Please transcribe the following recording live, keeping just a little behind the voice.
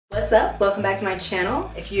What's up? Welcome back to my channel.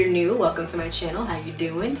 If you're new, welcome to my channel. How you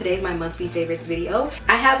doing? Today's my monthly favorites video.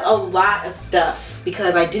 I have a lot of stuff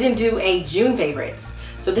because I didn't do a June favorites.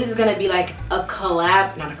 So this is gonna be like a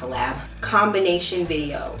combination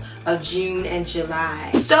video of June and July.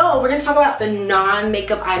 So we're gonna talk about the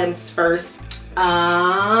non-makeup items first.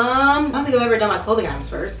 I don't think I've ever done my clothing items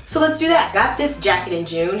first. So let's do that. Got this jacket in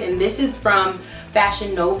June and this is from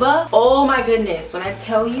Fashion Nova. Oh my goodness, when I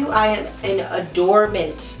tell you I am an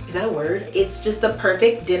adornment, is that a word? It's just the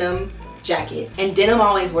perfect denim jacket. And denim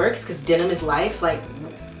always works because denim is life. Like,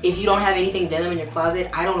 if you don't have anything denim in your closet,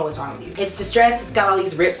 I don't know what's wrong with you. It's distressed, it's got all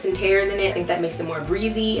these rips and tears in it. I think that makes it more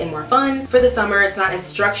breezy and more fun. For the summer, it's not as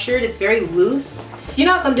structured, it's very loose. Do you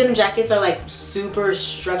know how some denim jackets are like super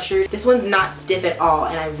structured? This one's not stiff at all,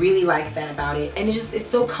 and I really like that about it. And it's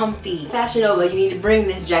so comfy. Fashion Nova, you need to bring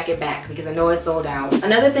this jacket back because I know it's sold out.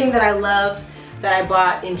 Another thing that I love that I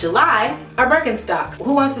bought in July are Birkenstocks.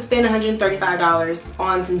 Who wants to spend $135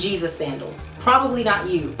 on some Jesus sandals? Probably not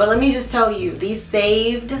you. But let me just tell you, these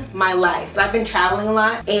saved my life. I've been traveling a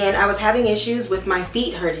lot and I was having issues with my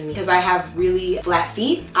feet hurting me because I have really flat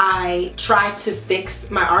feet. I try to fix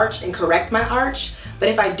my arch and correct my arch, but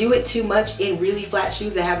if I do it too much in really flat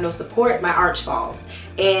shoes that have no support, my arch falls.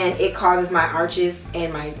 And it causes my arches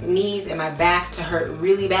and my knees and my back to hurt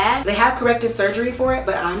really bad. They have corrective surgery for it,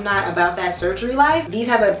 but I'm not about that surgery life. These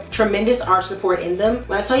have a tremendous arch support in them.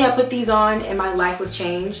 When I tell you I put these on and my life was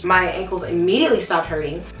changed, my ankles immediately stopped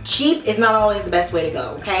hurting. Cheap is not always the best way to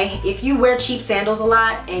go, okay? If you wear cheap sandals a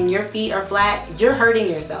lot and your feet are flat, you're hurting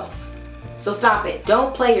yourself. So stop it.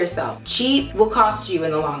 Don't play yourself. Cheap will cost you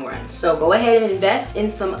in the long run. So go ahead and invest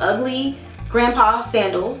in some ugly grandpa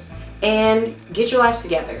sandals and get your life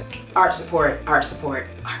together. Arch support, arch support,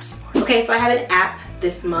 arch support. Okay, so I have an app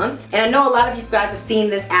this month, and I know a lot of you guys have seen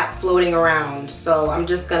this app floating around, so I'm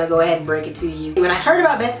just gonna go ahead and break it to you. When I heard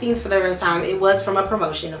about Fiends for the first time, it was from a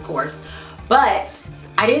promotion, of course, but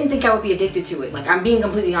I didn't think I would be addicted to it. Like, I'm being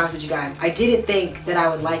completely honest with you guys. I didn't think that I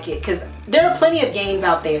would like it because there are plenty of games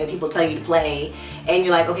out there that people tell you to play and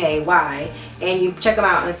you're like, okay, why? And you check them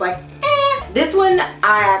out and it's like, eh. This one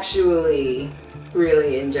I actually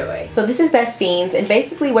really enjoy. So this is Fiends, and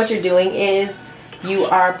basically what you're doing is you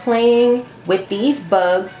are playing with these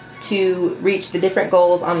bugs to reach the different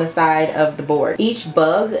goals on the side of the board. Each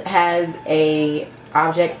bug has a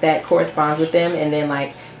object that corresponds with them, and then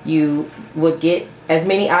like you would get as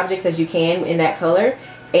many objects as you can in that color,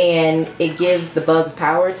 and it gives the bugs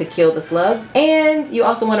power to kill the slugs. And you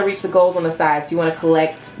also want to reach the goals on the sides. You want to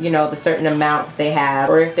collect, you know, the certain amount that they have,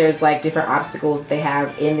 or if there's like different obstacles they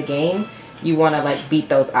have in the game, you want to like beat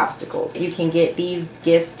those obstacles. You can get these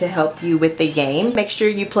gifts to help you with the game. Make sure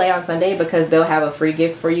you play on Sunday because they'll have a free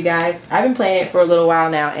gift for you guys. I've been playing it for a little while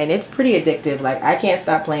now and it's pretty addictive. Like, I can't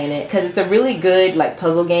stop playing it because it's a really good like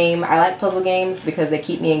puzzle game. I like puzzle games because they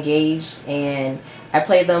keep me engaged, and I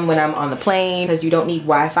play them when I'm on the plane because you don't need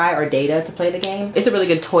Wi-Fi or data to play the game. It's a really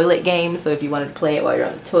good toilet game, so if you wanted to play it while you're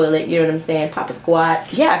on the toilet, you know what I'm saying, pop a squat.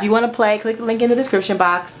 Yeah, if you want to play, click the link in the description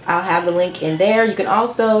box. I'll have the link in there. You can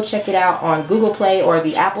also check it out on Google Play or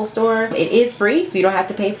the Apple Store. It is free, so you don't have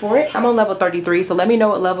to pay for it. I'm on level 33, so let me know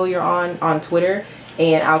what level you're on Twitter,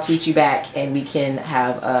 and I'll tweet you back and we can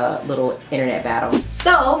have a little internet battle.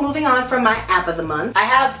 So moving on from my app of the month, I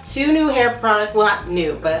have two new hair products. Well, not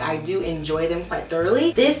new, but I do enjoy them quite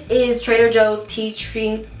thoroughly. This is Trader Joe's Tea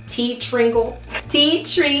Tree Tingle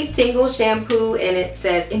Shampoo, and it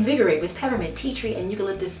says invigorate with peppermint, tea tree, and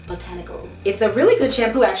eucalyptus botanicals. It's a really good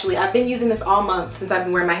shampoo actually. I've been using this all month since I've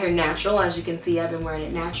been wearing my hair natural. As you can see, I've been wearing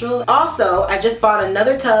it natural. Also, I just bought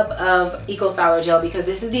another tub of Eco Styler gel because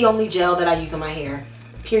this is the only gel that I use on my hair,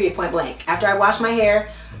 period, point blank. After I wash my hair,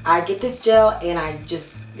 I get this gel and I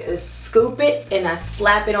just scoop it and I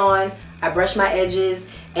slap it on. I brush my edges,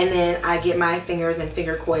 and then I get my fingers and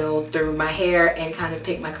finger coil through my hair and kind of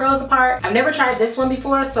pick my curls apart. I've never tried this one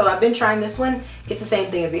before, so I've been trying this one. It's the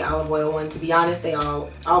same thing as the olive oil one. To be honest,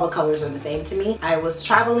 all the colors are the same to me. I was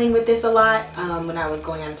traveling with this a lot when I was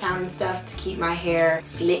going out of town and stuff to keep my hair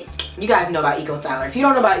slick. You guys know about Eco Styler. If you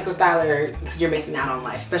don't know about Eco Styler, you're missing out on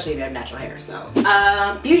life, especially if you have natural hair. So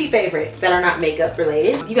beauty favorites that are not makeup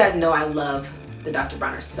related. You guys know I love the Dr.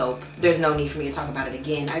 Bronner soap. There's no need for me to talk about it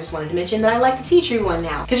again. I just wanted to mention that I like the tea tree one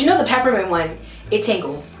now. Because you know the peppermint one, it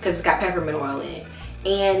tingles because it's got peppermint oil in it.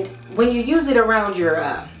 And when you use it around your,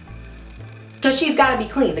 because she's got to be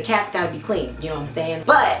clean. The cat's got to be clean. You know what I'm saying?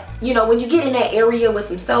 But, you know, when you get in that area with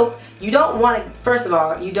some soap, you don't want to, first of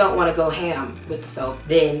all, you don't want to go ham with the soap.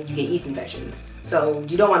 Then you get yeast infections. So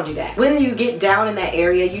you don't want to do that. When you get down in that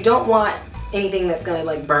area, you don't want anything that's gonna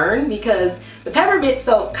like burn, because the peppermint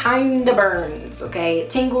soap kinda burns, okay? It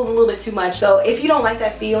tingles a little bit too much. So if you don't like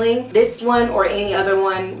that feeling, this one or any other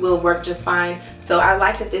one will work just fine. So I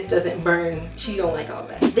like that this doesn't burn. She don't like all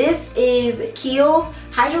that. This is Kiehl's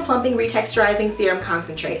Hydro Plumping Retexturizing Serum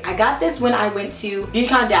Concentrate. I got this when I went to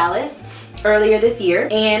BeautyCon Dallas earlier this year,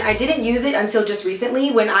 and I didn't use it until just recently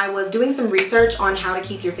when I was doing some research on how to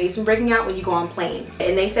keep your face from breaking out when you go on planes.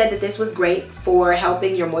 And they said that this was great for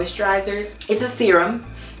helping your moisturizers. It's a serum,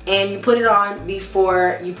 and you put it on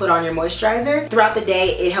before you put on your moisturizer. Throughout the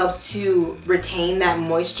day, it helps to retain that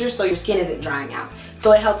moisture so your skin isn't drying out.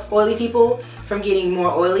 So it helps oily people from getting more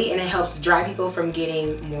oily, and it helps dry people from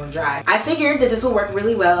getting more dry. I figured that this will work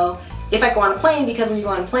really well if I go on a plane, because when you go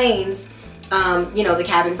on planes, you know, the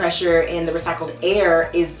cabin pressure and the recycled air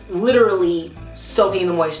is literally soaking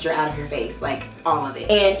the moisture out of your face, like all of it.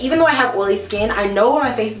 And even though I have oily skin, I know when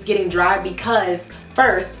my face is getting dry, because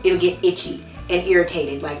first it'll get itchy and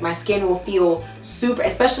irritated. Like my skin will feel super,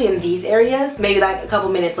 especially in these areas, maybe like a couple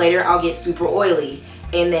minutes later I'll get super oily.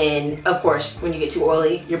 And then of course when you get too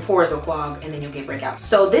oily, your pores will clog and then you'll get breakouts.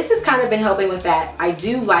 So this has kind of been helping with that. I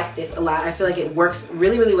do like this a lot. I feel like it works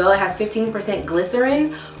really, really well. It has 15%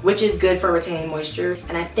 glycerin, which is good for retaining moisture,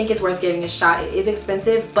 and I think it's worth giving a shot. It is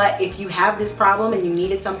expensive, but if you have this problem and you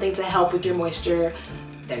needed something to help with your moisture,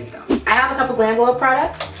 there you go. I have a couple GlamGlow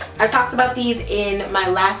products. I talked about these in my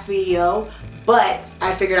last video, but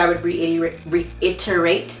I figured I would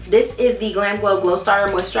reiterate. This is the GlamGlow Glow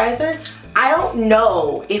Starter Moisturizer. I don't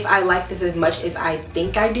know if I like this as much as I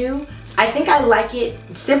think I do. I think I like it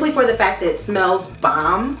simply for the fact that it smells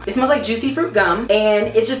bomb. It smells like juicy fruit gum, and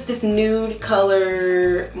it's just this nude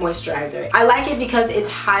color moisturizer. I like it because it's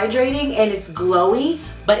hydrating and it's glowy,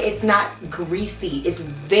 but it's not greasy. It's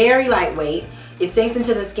very lightweight. It sinks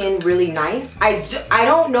into the skin really nice. I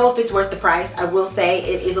don't know if it's worth the price. I will say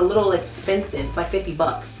it is a little expensive. It's like 50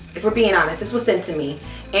 bucks. If we're being honest, this was sent to me.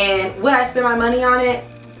 And would I spend my money on it?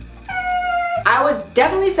 I would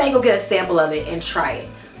definitely say go get a sample of it and try it.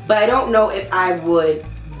 But I don't know if I would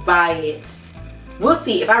buy it. We'll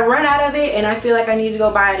see. If I run out of it and I feel like I need to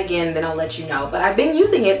go buy it again, then I'll let you know. But I've been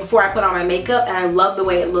using it before I put on my makeup, and I love the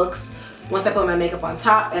way it looks once I put my makeup on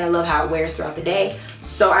top, and I love how it wears throughout the day.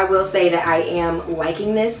 So I will say that I am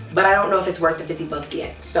liking this, but I don't know if it's worth the 50 bucks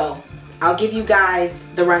yet. So I'll give you guys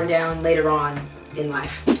the rundown later on in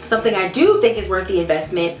life. Something I do think is worth the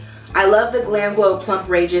investment. I love the GlamGlow Plump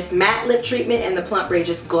Rageous Matte Lip Treatment and the Plump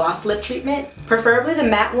Rageous Gloss Lip Treatment. Preferably the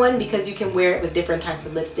matte one, because you can wear it with different types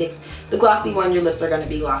of lipsticks. The glossy one, your lips are going to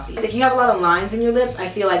be glossy. If you have a lot of lines in your lips, I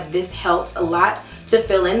feel like this helps a lot to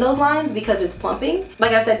fill in those lines because it's plumping.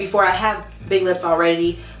 Like I said before, I have big lips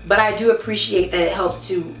already, but I do appreciate that it helps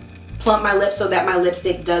to plump my lips so that my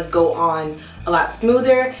lipstick does go on a lot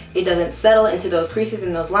smoother. It doesn't settle into those creases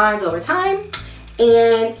and those lines over time.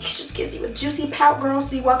 And it just gives you a juicy pout, girl,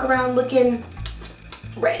 so you walk around looking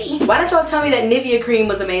ready. Why don't y'all tell me that Nivea Creme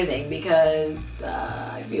was amazing? Because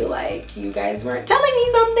I feel like you guys weren't telling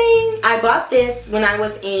me something. I bought this when I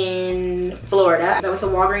was in Florida. I went to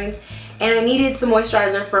Walgreens and I needed some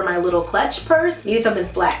moisturizer for my little clutch purse. Needed something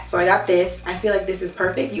flat, so I got this. I feel like this is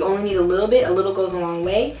perfect. You only need a little bit. A little goes a long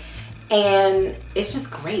way. And it's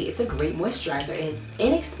just great. It's a great moisturizer and it's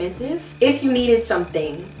inexpensive. If you needed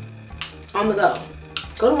something on the go,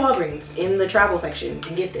 go to Walgreens in the travel section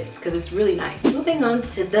and get this because it's really nice. Moving on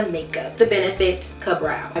to the makeup. The Benefit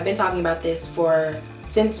Ka-Brow. I've been talking about this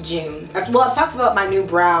since June. Well, I've talked about my new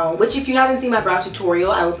brow, which if you haven't seen my brow tutorial,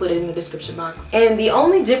 I will put it in the description box. And the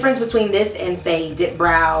only difference between this and say Dip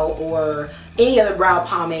Brow or any other brow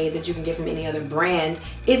pomade that you can get from any other brand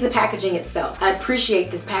is the packaging itself. I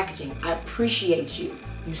appreciate this packaging. I appreciate you.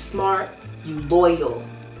 You smart, you loyal.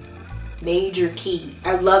 Major key.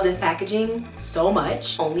 I love this packaging so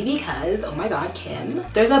much, only because, oh my god, Kim,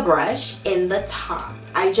 there's a brush in the top.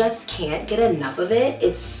 I just can't get enough of it.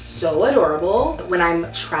 It's so adorable. When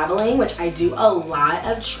I'm traveling, which I do a lot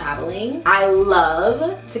of traveling, I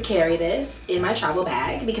love to carry this in my travel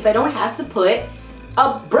bag because I don't have to put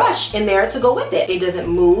a brush in there to go with it. It doesn't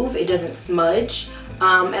move, it doesn't smudge,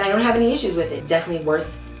 and I don't have any issues with it. It's definitely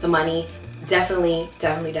worth the money. Definitely,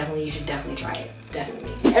 you should definitely try it.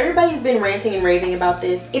 Definitely. Everybody's been ranting and raving about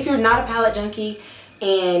this. If you're not a palette junkie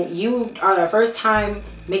and you are a first time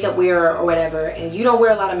makeup wearer or whatever and you don't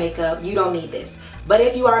wear a lot of makeup, you don't need this. But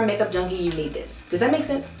if you are a makeup junkie, you need this. Does that make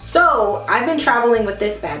sense? So I've been traveling with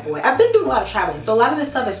this bad boy. I've been doing a lot of traveling, so a lot of this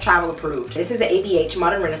stuff is travel approved. This is the ABH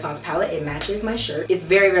Modern Renaissance palette. It matches my shirt. It's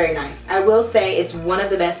very, very nice. I will say it's one of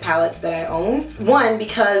the best palettes that I own. One,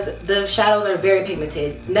 because the shadows are very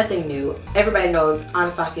pigmented, nothing new. Everybody knows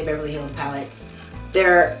Anastasia Beverly Hills palettes.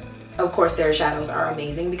 They're Of course, their shadows are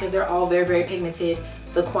amazing because they're all very, very pigmented.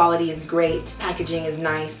 The quality is great. Packaging is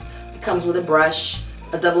nice. It comes with a brush,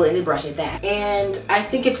 a double-ended brush at that. And I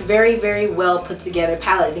think it's very, very well put together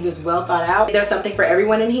palette. I think it's well thought out. There's something for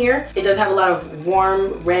everyone in here. It does have a lot of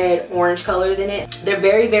warm red, orange colors in it. They're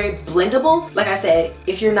very, very blendable. Like I said,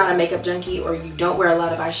 if you're not a makeup junkie or you don't wear a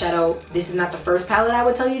lot of eyeshadow, this is not the first palette I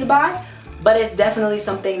would tell you to buy. But it's definitely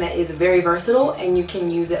something that is very versatile and you can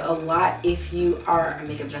use it a lot if you are a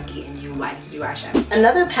makeup junkie and you like to do eyeshadow.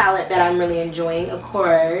 Another palette that I'm really enjoying, of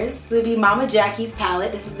course, would be Mama Jackie's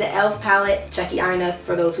palette. This is the e.l.f. palette. Jackie Aina,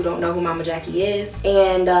 for those who don't know who Mama Jackie is.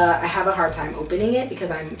 And I have a hard time opening it because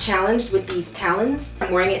I'm challenged with these talons.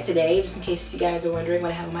 I'm wearing it today, just in case you guys are wondering what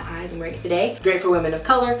I have on my eyes. I'm wearing it today. Great for women of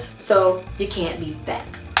color, so you can't beat that.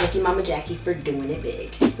 Thank you, Mama Jackie, for doing it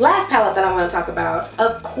big. Last palette that I want to talk about,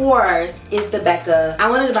 of course, is the Becca. I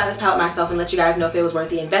wanted to buy this palette myself and let you guys know if it was worth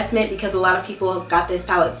the investment because a lot of people got this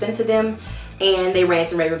palette sent to them and they rant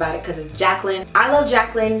and rave about it because it's Jacqueline. I love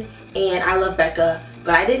Jacqueline and I love Becca,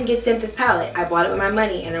 but I didn't get sent this palette. I bought it with my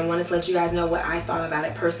money and I wanted to let you guys know what I thought about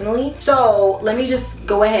it personally. So let me just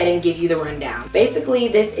go ahead and give you the rundown. Basically,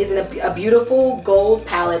 this is a beautiful gold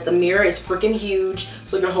palette. The mirror is freaking huge,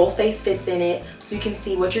 so your whole face fits in it, so you can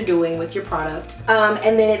see what you're doing with your product.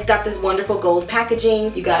 And then it's got this wonderful gold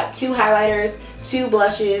packaging. You got 2 highlighters, 2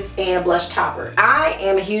 blushes, and a blush topper. I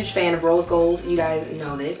am a huge fan of rose gold. You guys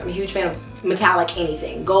know this. I'm a huge fan of metallic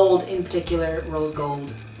anything. Gold in particular, rose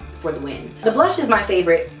gold for the win. The blush is my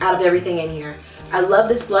favorite out of everything in here. I love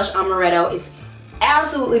this blush amaretto. It's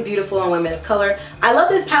absolutely beautiful on women of color. I love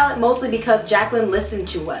this palette mostly because Jacqueline listened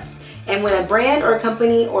to us. And when a brand or a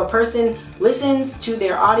company or a person listens to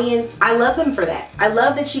their audience, I love them for that. I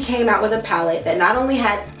love that she came out with a palette that not only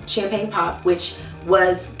had champagne pop, which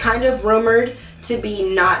was kind of rumored to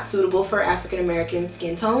be not suitable for African American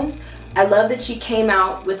skin tones. I love that she came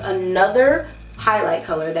out with another highlight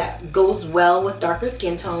color that goes well with darker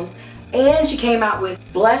skin tones, and she came out with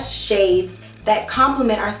blush shades that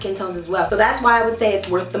complement our skin tones as well. So that's why I would say it's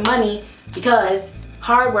worth the money, because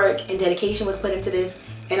hard work and dedication was put into this.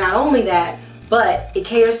 And not only that, but it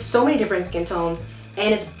caters to so many different skin tones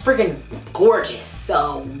and it's freaking gorgeous,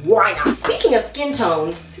 so why not? Speaking of skin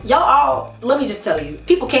tones, y'all all, let me just tell you,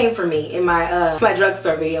 people came for me in my my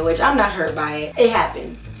drugstore video, which I'm not hurt by it. It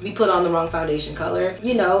happens. We put on the wrong foundation color.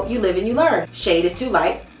 You know, you live and you learn. Shade is too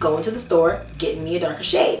light, go into the store, getting me a darker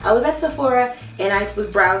shade. I was at Sephora and I was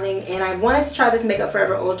browsing and I wanted to try this Makeup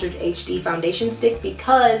Forever Ultra HD foundation stick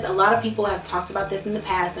because a lot of people have talked about this in the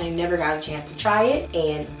past and I never got a chance to try it,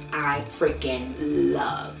 and I freaking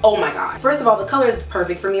love. Oh my god. First of all, the color is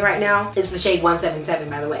perfect for me right now. It's the shade 177,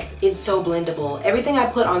 by the way. It's so blendable. Everything I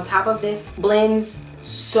put on top of this blends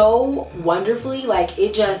so wonderfully. Like,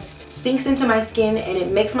 it just sinks into my skin and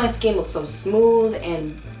it makes my skin look so smooth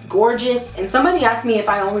and gorgeous. And somebody asked me if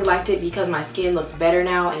I only liked it because my skin looks better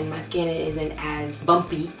now and my skin isn't as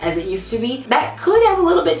bumpy as it used to be. That could have a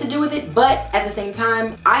little bit to do with it, but at the same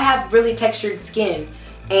time, I have really textured skin.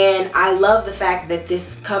 And I love the fact that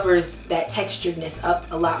this covers that texturedness up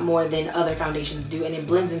a lot more than other foundations do, and it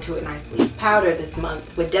blends into it nicely. Powder this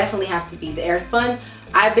month would definitely have to be the Airspun.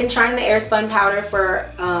 I've been trying the Airspun powder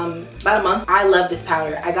for about a month. I love this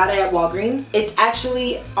powder. I got it at Walgreens. It's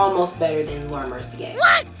actually almost better than Laura Mercier.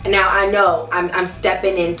 What? Now I know I'm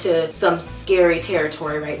stepping into some scary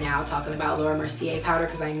territory right now talking about Laura Mercier powder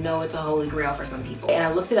because I know it's a holy grail for some people. And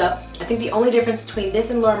I looked it up. I think the only difference between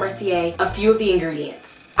this and Laura Mercier, a few of the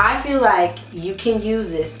ingredients. I feel like you can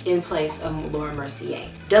use this in place of Laura Mercier.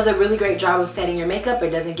 Does a really great job of setting your makeup. It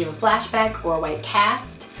doesn't give a flashback or a white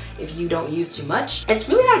cast if you don't use too much. It's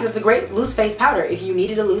really nice. It's a great loose face powder. If you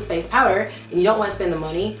needed a loose face powder and you don't want to spend the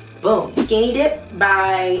money, boom. Skinny Dip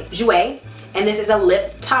by Jouer. And this is a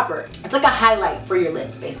lip topper. It's like a highlight for your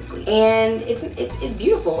lips, basically. And it's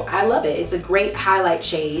beautiful. I love it. It's a great highlight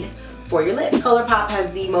shade for your lips. ColourPop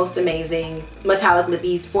has the most amazing metallic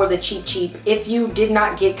lippies for the cheap. If you did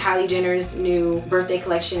not get Kylie Jenner's new birthday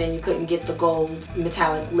collection and you couldn't get the gold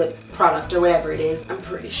metallic lip product or whatever it is, I'm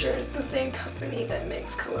pretty sure it's the same company that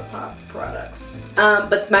makes ColourPop products.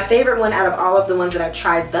 But my favorite one out of all of the ones that I've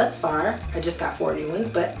tried thus far, I just got 4 new ones,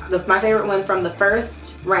 but my favorite one from the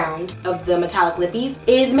first round of the metallic lippies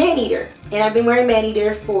is Maneater. And I've been wearing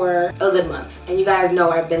Maneater for a good month. And you guys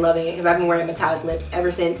know I've been loving it because I've been wearing metallic lips ever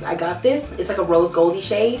since I got this. It's like a rose goldy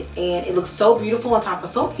shade and it looks so beautiful on top of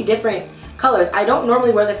so many different colors. I don't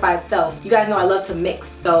normally wear this by itself. You guys know I love to mix,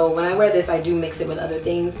 so when I wear this, I do mix it with other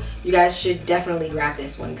things. You guys should definitely grab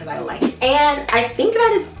this one because I like it. And I think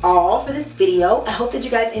that is all for this video. I hope that you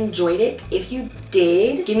guys enjoyed it. If you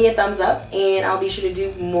did, give me a thumbs up, and I'll be sure to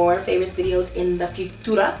do more favorites videos in the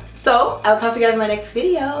futura. So I'll talk to you guys in my next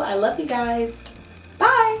video. I love you guys.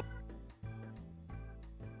 Bye.